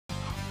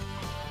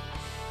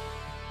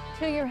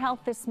To Your Health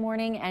this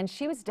morning, and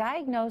she was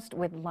diagnosed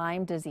with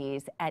Lyme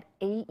disease at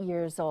 8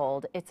 years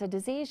old. It's a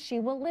disease she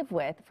will live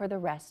with for the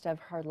rest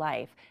of her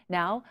life.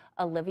 Now,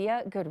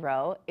 Olivia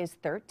Goodrow is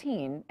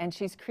 13, and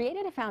she's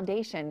created a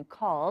foundation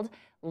called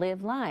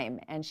Live Lyme,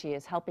 and she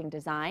is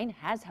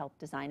has helped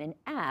design an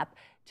app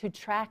to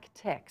track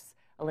ticks.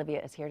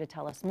 Olivia is here to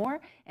tell us more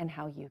and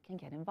how you can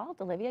get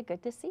involved. Olivia,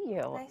 good to see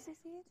you. Nice to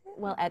see you too.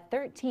 Well, at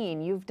 13,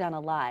 you've done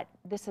a lot.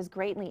 This has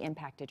greatly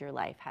impacted your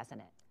life,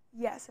 hasn't it?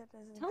 Yes, it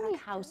does. Tell me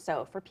how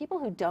so. For people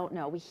who don't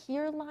know, we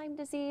hear Lyme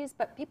disease,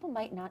 but people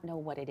might not know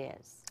what it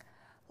is.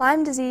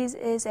 Lyme disease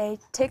is a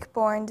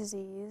tick-borne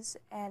disease,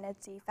 and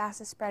it's the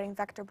fastest spreading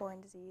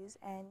vector-borne disease.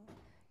 And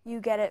you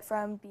get it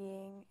from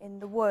being in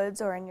the woods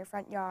or in your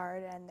front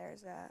yard, and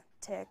there's a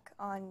tick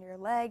on your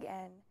leg,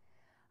 and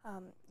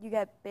you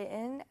get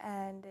bitten,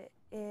 and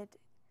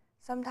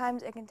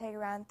sometimes it can take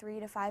around 3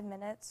 to 5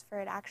 minutes for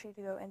it actually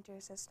to go into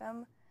your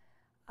system.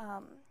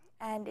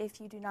 And if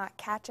you do not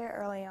catch it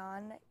early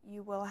on,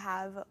 you will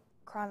have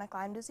chronic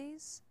Lyme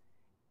disease.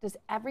 Does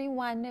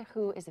everyone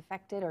who is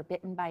affected or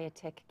bitten by a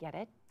tick get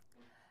it?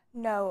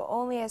 No,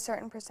 only a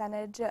certain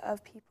percentage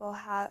of people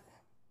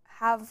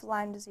have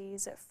Lyme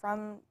disease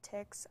from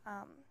ticks.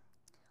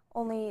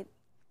 Only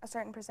a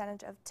certain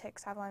percentage of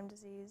ticks have Lyme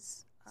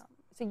disease.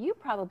 So you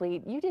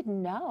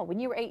didn't know. When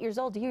you were 8 years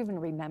old, do you even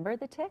remember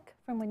the tick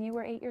from when you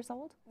were 8 years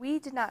old? We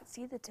did not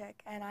see the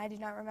tick, and I do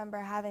not remember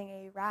having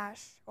a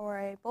rash or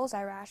a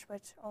bullseye rash,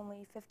 which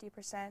only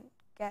 50%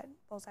 get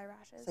bullseye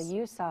rashes. So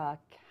you saw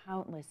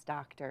countless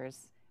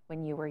doctors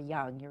when you were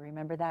young. You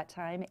remember that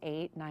time,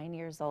 8, 9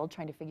 years old,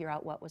 trying to figure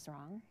out what was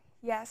wrong?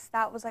 Yes,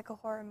 that was like a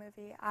horror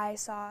movie. I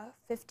saw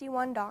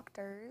 51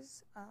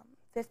 doctors.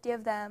 50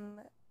 of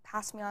them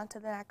passed me on to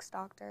the next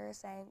doctor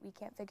saying, we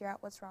can't figure out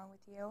what's wrong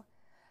with you.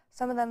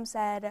 Some of them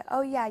said,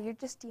 oh yeah, you're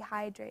just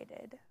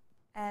dehydrated.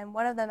 And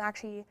one of them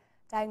actually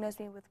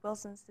diagnosed me with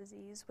Wilson's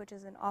disease, which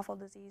is an awful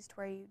disease to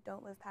where you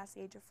don't live past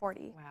the age of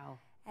 40. Wow.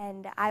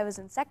 And I was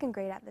in 2nd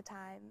grade at the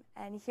time,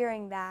 and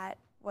hearing that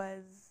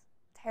was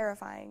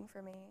terrifying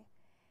for me.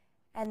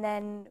 And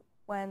then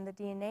when the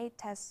DNA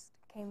test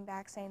came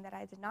back saying that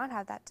I did not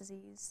have that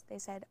disease, they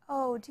said,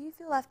 oh, do you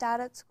feel left out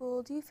at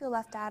school? Do you feel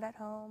left out at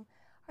home?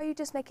 Are you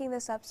just making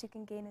this up so you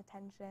can gain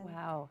attention?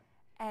 Wow.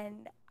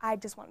 And I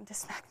just wanted to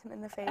smack them in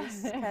the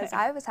face because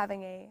I was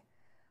having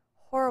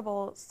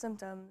horrible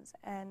symptoms,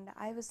 and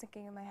I was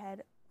thinking in my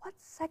head, what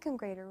 2nd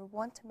grader would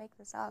want to make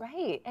this up?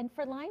 Right, and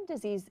for Lyme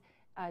disease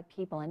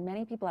people, and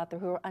many people out there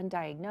who are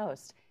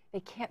undiagnosed,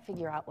 they can't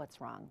figure out what's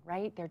wrong,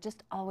 right? They're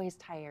just always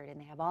tired, and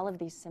they have all of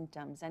these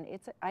symptoms, and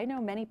I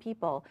know many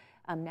people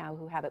now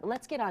who have it. But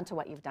let's get on to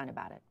what you've done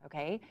about it,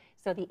 okay?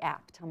 So the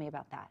app, tell me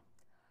about that.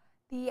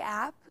 The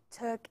app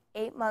took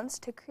 8 months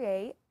to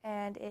create,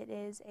 and it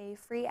is a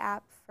free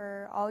app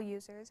for all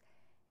users,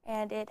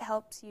 and it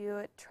helps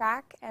you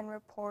track and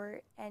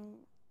report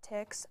any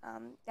ticks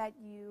that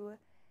you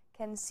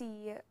can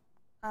see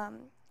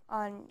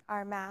on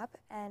our map,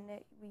 and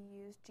we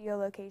use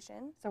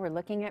geolocation. So we're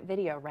looking at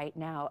video right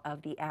now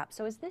of the app.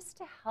 So is this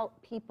to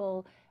help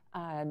people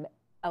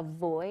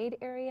avoid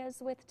areas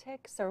with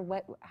ticks, or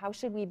how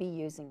should we be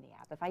using the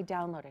app? If I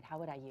download it, how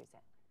would I use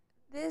it?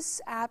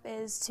 This app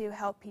is to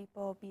help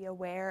people be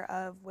aware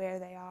of where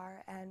they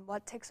are and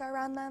what ticks are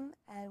around them,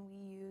 and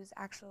we use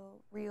actual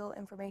real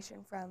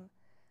information from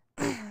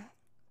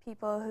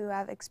people who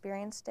have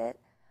experienced it.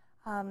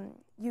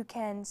 You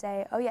can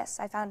say, oh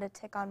yes, I found a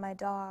tick on my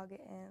dog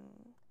in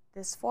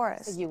this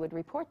forest. So you would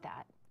report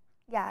that?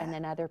 Yeah. And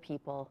then other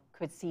people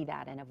could see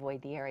that and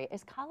avoid the area.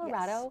 Is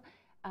Colorado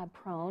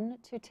prone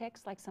to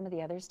ticks like some of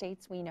the other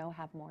states we know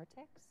have more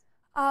ticks?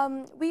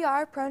 We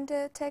are prone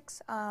to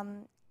ticks.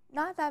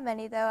 Not that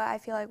many, though. I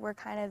feel like we're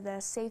kind of the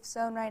safe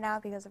zone right now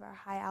because of our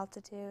high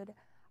altitude,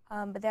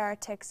 but there are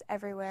ticks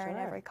everywhere in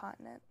every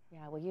continent.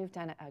 Yeah, well, you've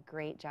done a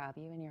great job,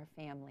 you and your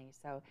family,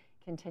 so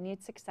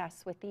continued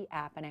success with the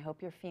app, and I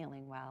hope you're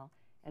feeling well,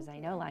 as I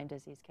know Lyme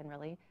disease can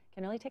really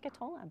take a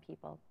toll on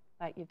people,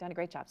 but you've done a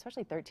great job,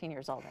 especially 13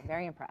 years old. I'm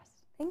very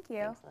impressed. Thank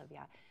you. Thanks,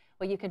 Olivia.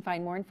 Well, you can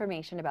find more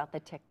information about the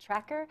Tick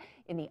Tracker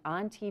in the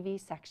On TV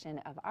section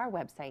of our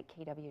website,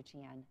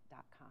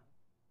 kwgn.com.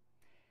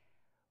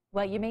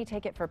 Well, you may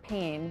take it for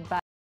pain, but